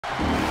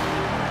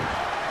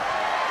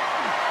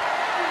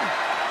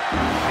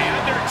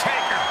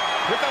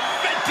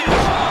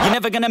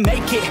never gonna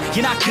make it,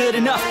 you're not good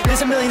enough.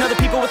 There's a million other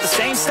people with the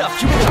same stuff.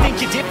 You really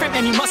think you're different?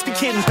 Man, you must be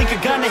kidding. Think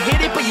you're gonna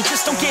hit it, but you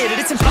just don't get it.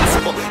 It's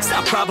impossible, it's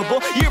not probable,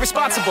 you're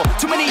irresponsible.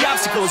 Too many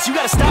obstacles, you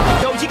gotta stop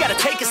it, yo. You gotta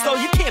take it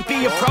slow, you can't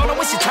be a pro. Don't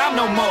waste your time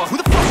no more.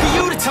 Who the fuck are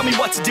you to tell me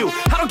what to do?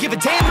 I don't give a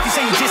damn if you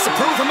say you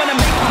disapprove. I'm gonna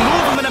make the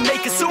move, I'm gonna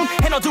make it soon.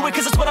 And I'll do it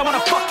cause it's what I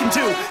wanna fucking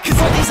do. Cause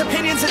all these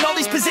opinions and all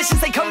these positions,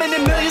 they come in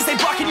millions, they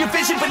blocking your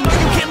vision. But no,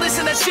 you can't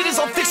listen, that shit is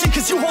all fiction.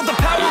 Cause you hold the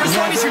power as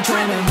long as you're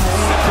dreaming.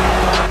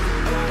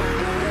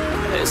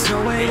 There's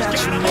no way that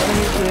you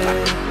make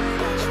it.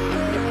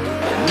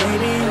 And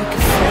maybe you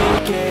can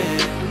fake it,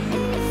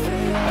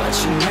 but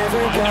you're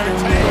never gonna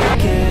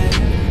make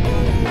it.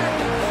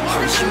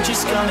 Aren't you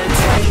just gonna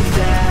take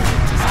that?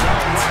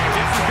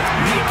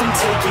 Make them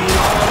take it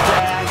all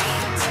back.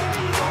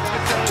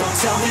 Don't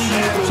tell me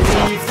you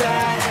believe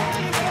that.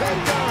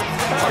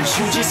 Aren't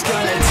you just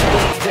gonna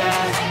take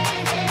that?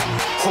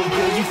 Or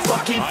will you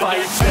fucking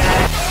fight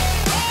back?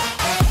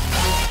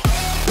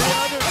 The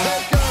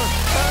Undertaker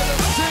at a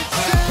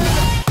 16.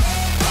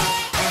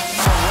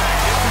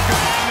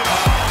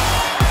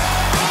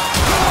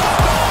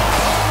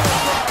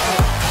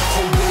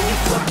 Or will you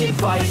fucking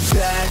fight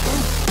back?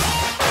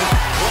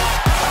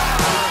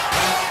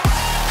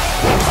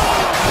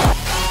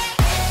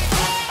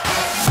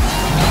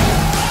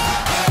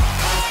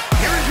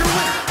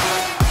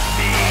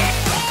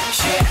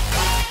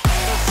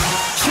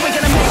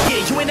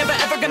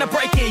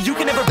 Break it, you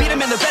can never beat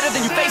them and they're better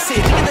than you face it.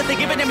 Thinking that they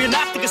give a damn, you're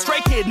not thinking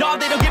straight, kid. No,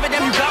 they don't give a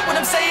damn, you got what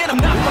I'm saying. I'm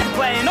not fucking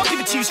playing, I'll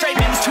give it to you straight,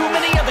 man. There's too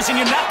many others and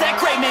you're not that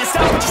great, man.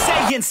 Stop what you're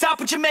saying, stop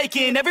what you're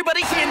making.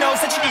 Everybody here knows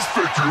that you just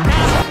faking.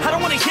 I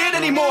don't wanna hear it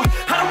anymore,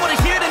 I don't wanna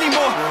hear it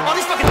anymore. All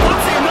these fucking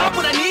thoughts, they are not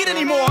what I need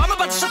anymore. I'm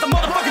about to shut the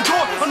motherfucking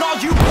door on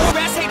all you poor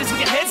ass haters with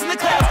your heads in the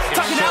clouds.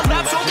 Talking out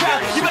loud so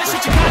proud, you better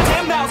shut your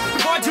goddamn mouth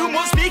before I do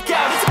more speak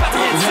out. It's about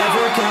to hit south.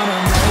 Never gonna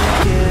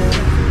make it.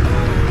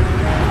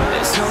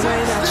 There's no way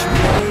that you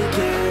make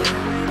it.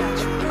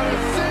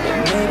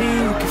 Maybe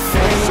you can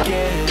fake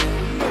it,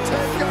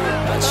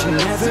 but you're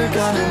never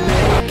gonna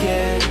make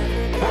it.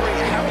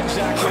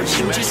 Aren't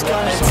you just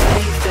gonna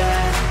take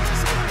that?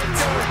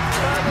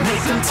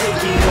 Make them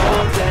take it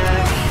all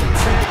back.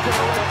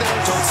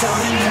 Don't tell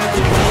me you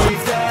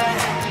believe that.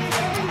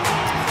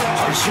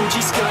 Aren't you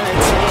just gonna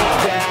take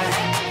that?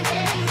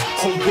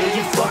 Or will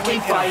you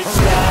fucking fight?